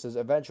Pyrrhus's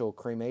eventual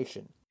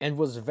cremation, and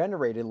was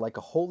venerated like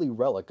a holy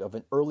relic of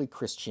an early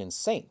Christian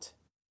saint.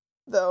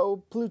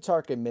 Though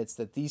Plutarch admits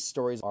that these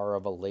stories are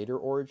of a later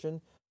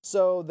origin,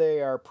 so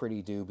they are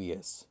pretty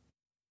dubious.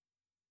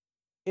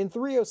 In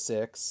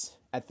 306,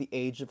 at the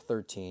age of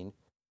 13,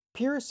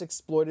 Pyrrhus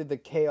exploited the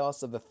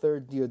chaos of the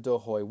Third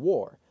Diadochoi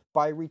War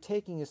by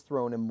retaking his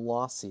throne in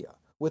Molossia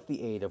with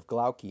the aid of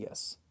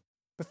Glaucius.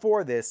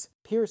 Before this,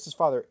 Pyrrhus'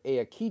 father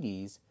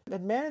Aeacides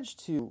had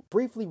managed to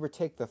briefly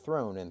retake the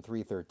throne in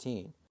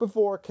 313,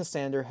 before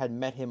Cassander had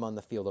met him on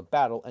the field of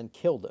battle and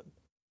killed him,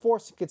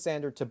 forcing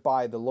Cassander to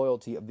buy the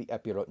loyalty of the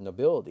Epirot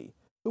nobility,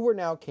 who were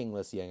now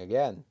kingless yet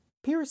again.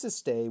 Pyrrhus'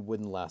 stay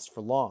wouldn't last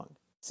for long,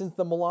 since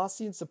the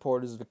Molossian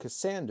supporters of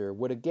Cassander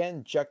would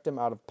again eject him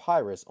out of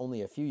Pyrrhus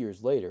only a few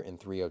years later in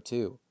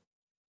 302.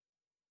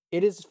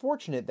 It is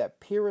fortunate that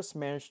Pyrrhus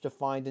managed to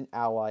find an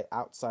ally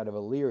outside of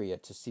Illyria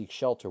to seek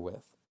shelter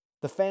with,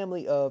 the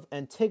family of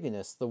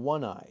Antigonus the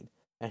One-Eyed,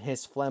 and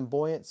his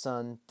flamboyant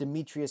son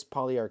Demetrius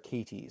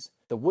Polyarchetes,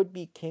 the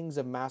would-be kings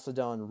of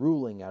Macedon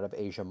ruling out of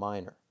Asia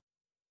Minor.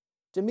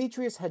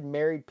 Demetrius had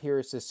married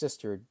Pyrrhus'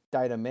 sister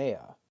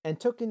Didymaea, and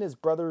took in his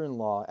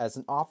brother-in-law as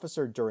an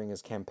officer during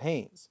his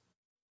campaigns.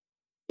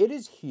 It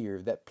is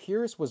here that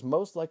Pyrrhus was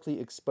most likely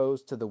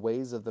exposed to the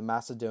ways of the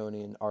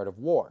Macedonian art of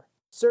war,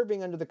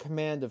 serving under the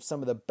command of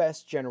some of the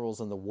best generals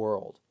in the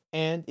world,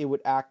 and it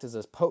would act as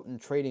a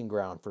potent trading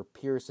ground for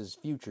Pyrrhus'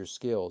 future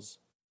skills.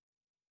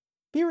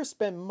 Pyrrhus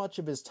spent much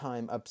of his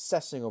time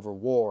obsessing over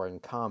war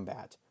and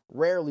combat,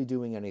 rarely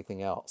doing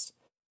anything else,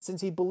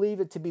 since he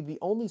believed it to be the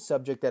only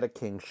subject that a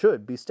king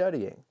should be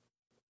studying.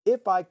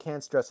 If I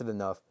can't stress it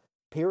enough,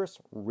 Pyrrhus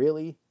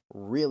really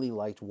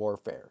liked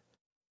warfare.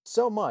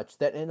 So much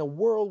that in a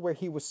world where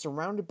he was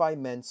surrounded by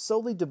men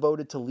solely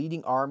devoted to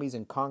leading armies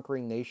and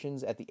conquering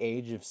nations at the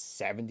age of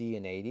 70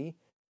 and 80,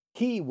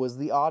 he was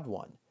the odd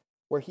one,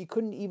 where he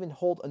couldn't even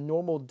hold a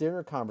normal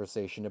dinner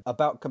conversation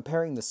about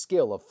comparing the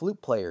skill of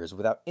flute players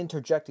without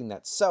interjecting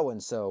that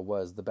so-and-so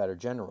was the better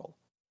general.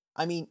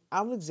 I mean,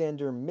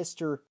 Alexander,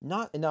 Mr.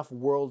 Not Enough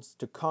Worlds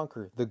to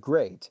Conquer the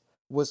Great,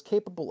 was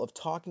capable of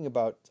talking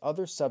about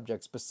other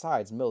subjects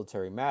besides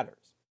military matters.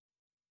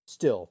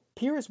 Still,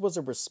 Pyrrhus was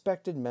a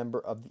respected member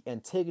of the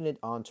Antigonid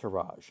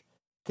entourage,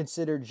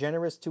 considered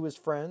generous to his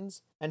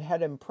friends, and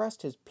had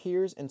impressed his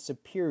peers and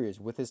superiors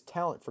with his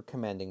talent for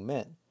commanding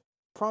men,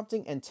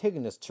 prompting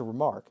Antigonus to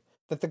remark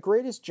that the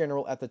greatest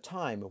general at the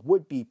time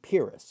would be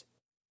Pyrrhus,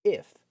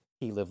 if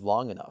he lived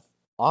long enough.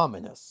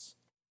 Ominous.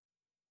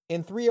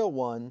 In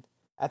 301,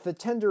 at the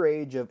tender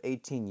age of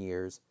 18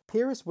 years,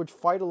 Pyrrhus would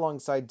fight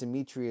alongside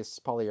Demetrius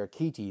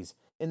Poliorcetes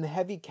in the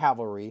heavy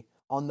cavalry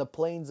on the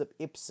plains of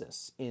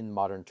Ipsus in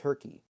modern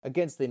Turkey,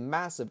 against the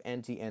massive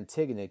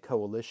anti-Antigonid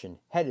coalition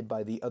headed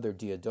by the other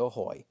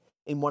Diadohoi,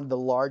 in one of the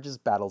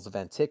largest battles of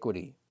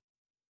antiquity.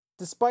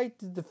 Despite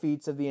the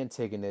defeats of the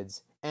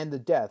Antigonids and the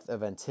death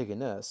of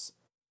Antigonus,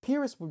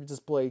 Pyrrhus would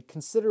display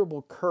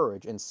considerable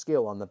courage and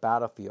skill on the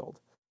battlefield,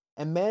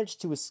 and managed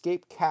to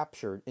escape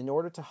capture in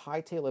order to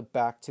hightail it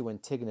back to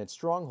Antigonid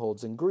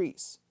strongholds in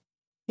Greece.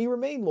 He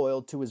remained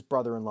loyal to his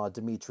brother-in-law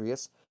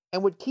Demetrius,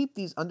 and would keep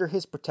these under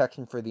his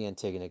protection for the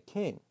Antigonid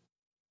king.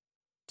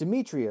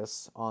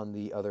 Demetrius, on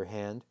the other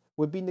hand,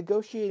 would be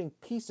negotiating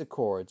peace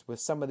accords with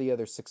some of the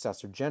other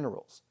successor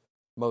generals,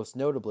 most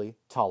notably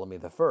Ptolemy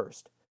I,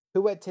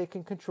 who had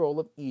taken control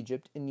of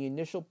Egypt in the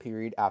initial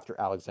period after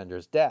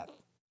Alexander's death.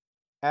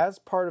 As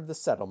part of the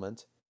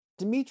settlement,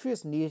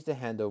 Demetrius needed to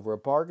hand over a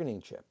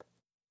bargaining chip,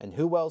 and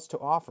who else to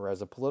offer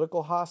as a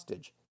political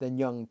hostage than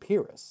young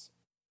Pyrrhus?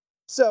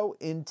 So,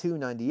 in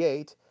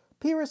 298,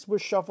 Pyrrhus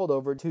was shuffled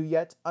over to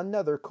yet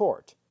another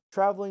court,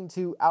 traveling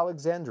to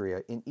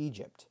Alexandria in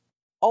Egypt.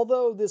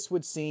 Although this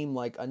would seem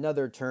like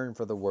another turn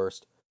for the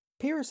worst,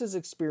 Pyrrhus's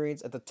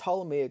experience at the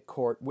Ptolemaic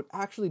court would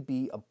actually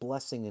be a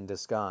blessing in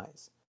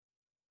disguise.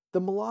 The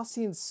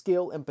Molossian's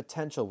skill and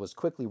potential was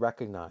quickly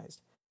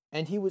recognized,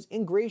 and he was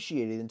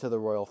ingratiated into the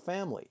royal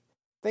family,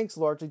 thanks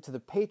largely to the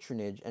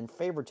patronage and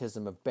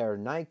favoritism of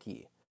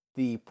Berenike,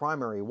 the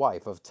primary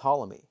wife of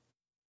Ptolemy.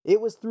 It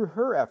was through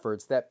her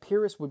efforts that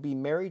Pyrrhus would be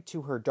married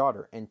to her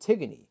daughter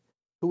Antigone,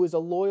 who was a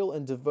loyal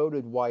and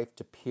devoted wife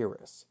to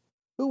Pyrrhus,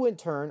 who in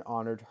turn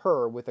honored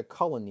her with a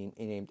colony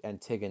named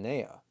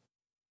Antigonea.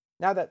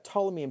 Now that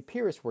Ptolemy and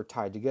Pyrrhus were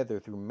tied together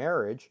through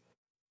marriage,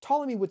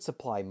 Ptolemy would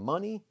supply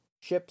money,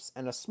 ships,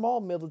 and a small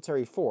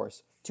military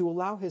force to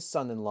allow his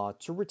son-in-law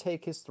to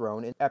retake his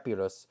throne in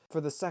Epirus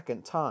for the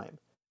second time,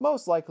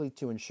 most likely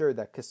to ensure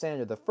that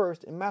Cassander I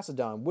in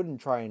Macedon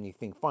wouldn't try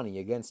anything funny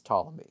against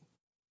Ptolemy.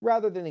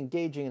 Rather than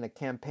engaging in a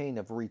campaign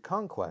of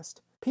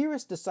reconquest,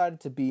 Pyrrhus decided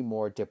to be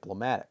more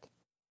diplomatic,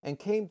 and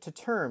came to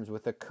terms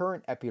with the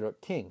current Epirot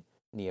king,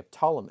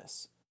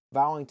 Neoptolemus,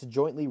 vowing to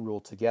jointly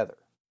rule together.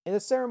 In a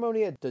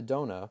ceremony at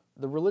Dodona,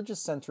 the religious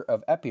center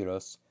of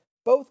Epirus,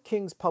 both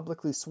kings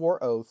publicly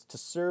swore oaths to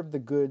serve the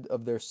good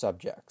of their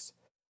subjects,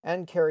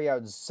 and carry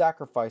out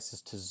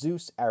sacrifices to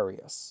Zeus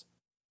Arius.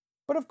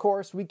 But of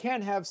course, we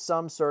can't have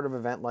some sort of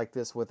event like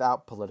this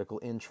without political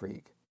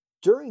intrigue.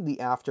 During the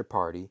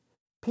after-party,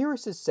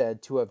 Pyrrhus is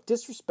said to have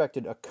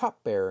disrespected a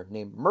cupbearer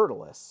named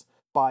Myrtilus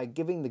by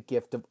giving the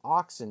gift of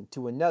oxen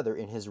to another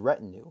in his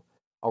retinue,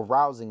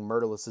 arousing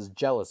Myrtilus's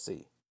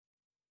jealousy.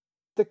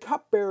 The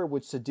cupbearer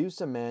would seduce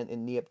a man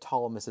in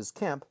Neoptolemus's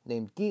camp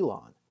named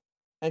Gelon,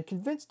 and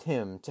convinced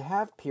him to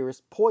have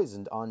Pyrrhus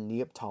poisoned on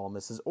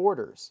Neoptolemus's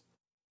orders.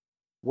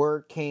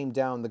 Word came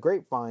down the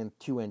grapevine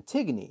to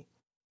Antigone,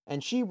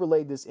 and she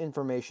relayed this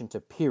information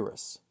to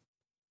Pyrrhus.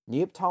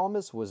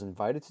 Neoptolemus was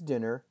invited to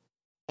dinner,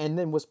 and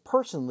then was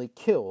personally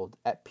killed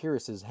at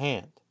Pyrrhus's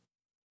hand.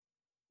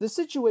 The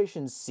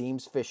situation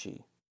seems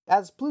fishy,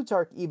 as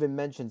Plutarch even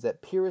mentions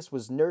that Pyrrhus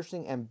was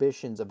nursing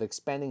ambitions of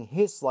expanding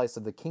his slice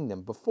of the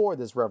kingdom before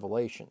this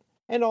revelation,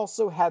 and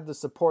also had the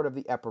support of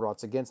the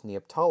Epirots against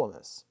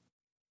Neoptolemus.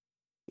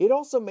 It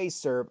also may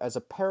serve as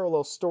a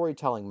parallel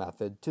storytelling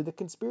method to the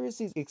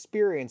conspiracies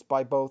experienced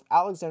by both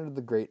Alexander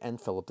the Great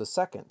and Philip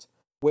II,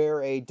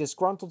 where a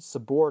disgruntled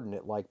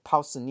subordinate like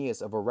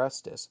Pausanias of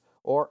Orestes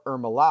or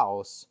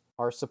Ermolaus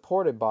are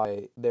supported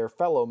by their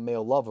fellow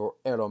male lover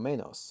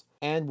Eromenos,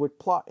 and would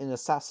plot an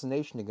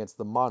assassination against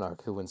the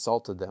monarch who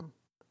insulted them.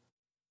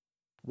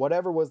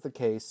 Whatever was the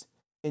case,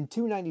 in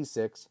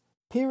 296,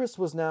 Pyrrhus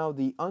was now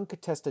the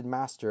uncontested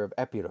master of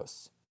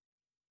Epirus.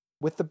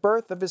 With the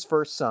birth of his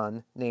first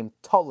son, named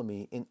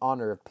Ptolemy in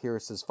honor of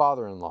Pyrrhus's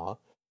father-in-law,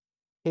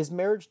 his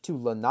marriage to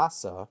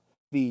Lanassa,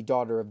 the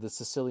daughter of the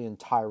Sicilian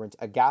tyrant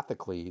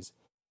Agathocles,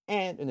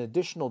 and an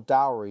additional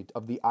dowry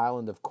of the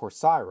island of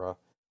Corcyra,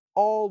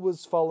 all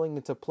was falling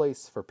into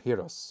place for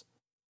Pyrrhus.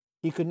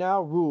 He could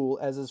now rule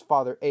as his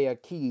father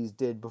Aeacus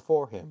did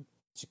before him,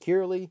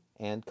 securely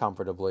and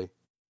comfortably.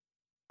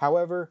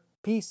 However,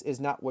 peace is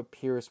not what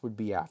Pyrrhus would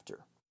be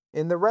after.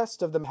 In the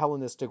rest of the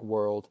Hellenistic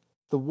world,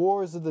 The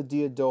wars of the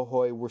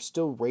Diadohoi were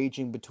still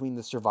raging between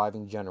the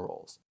surviving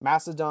generals.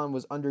 Macedon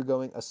was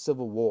undergoing a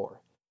civil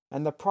war,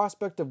 and the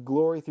prospect of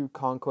glory through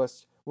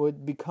conquest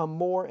would become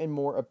more and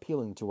more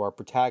appealing to our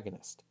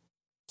protagonist.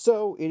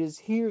 So it is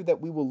here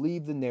that we will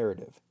leave the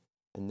narrative,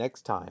 and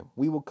next time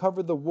we will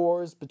cover the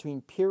wars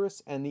between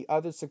Pyrrhus and the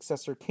other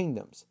successor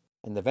kingdoms,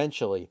 and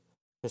eventually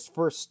his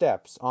first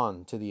steps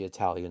on to the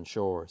Italian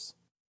shores.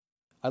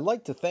 I'd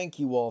like to thank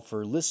you all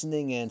for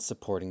listening and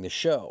supporting the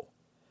show.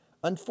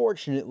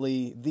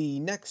 Unfortunately,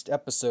 the next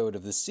episode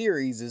of the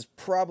series is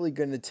probably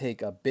going to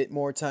take a bit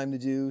more time to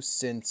do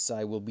since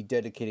I will be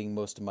dedicating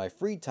most of my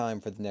free time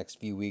for the next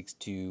few weeks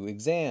to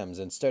exams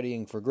and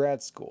studying for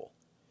grad school.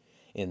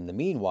 In the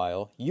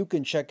meanwhile, you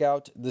can check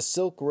out the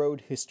Silk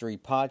Road History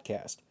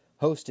podcast,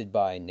 hosted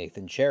by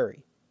Nathan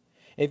Cherry.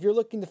 If you're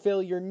looking to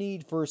fill your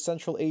need for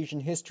Central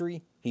Asian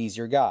history, he's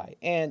your guy,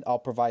 and I'll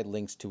provide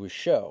links to his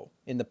show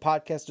in the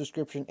podcast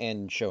description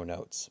and show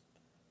notes.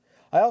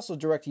 I also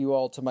direct you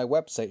all to my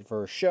website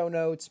for show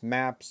notes,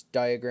 maps,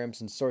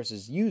 diagrams, and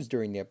sources used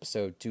during the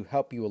episode to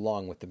help you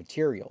along with the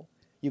material.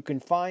 You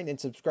can find and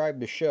subscribe to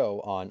the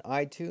show on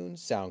iTunes,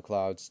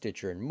 SoundCloud,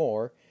 Stitcher, and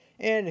more,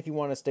 and if you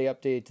want to stay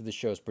updated to the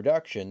show's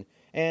production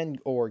and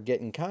or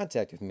get in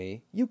contact with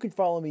me, you can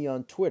follow me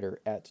on Twitter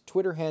at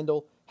Twitter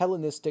handle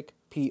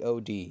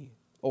HellenisticPod,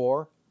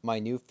 or my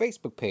new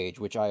Facebook page,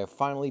 which I have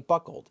finally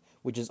buckled,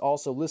 which is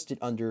also listed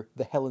under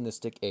the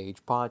Hellenistic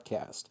Age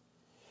podcast.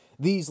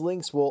 These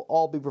links will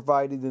all be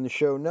provided in the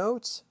show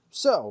notes.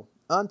 So,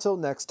 until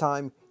next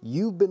time,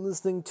 you've been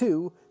listening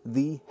to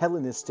the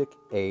Hellenistic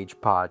Age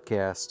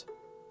Podcast.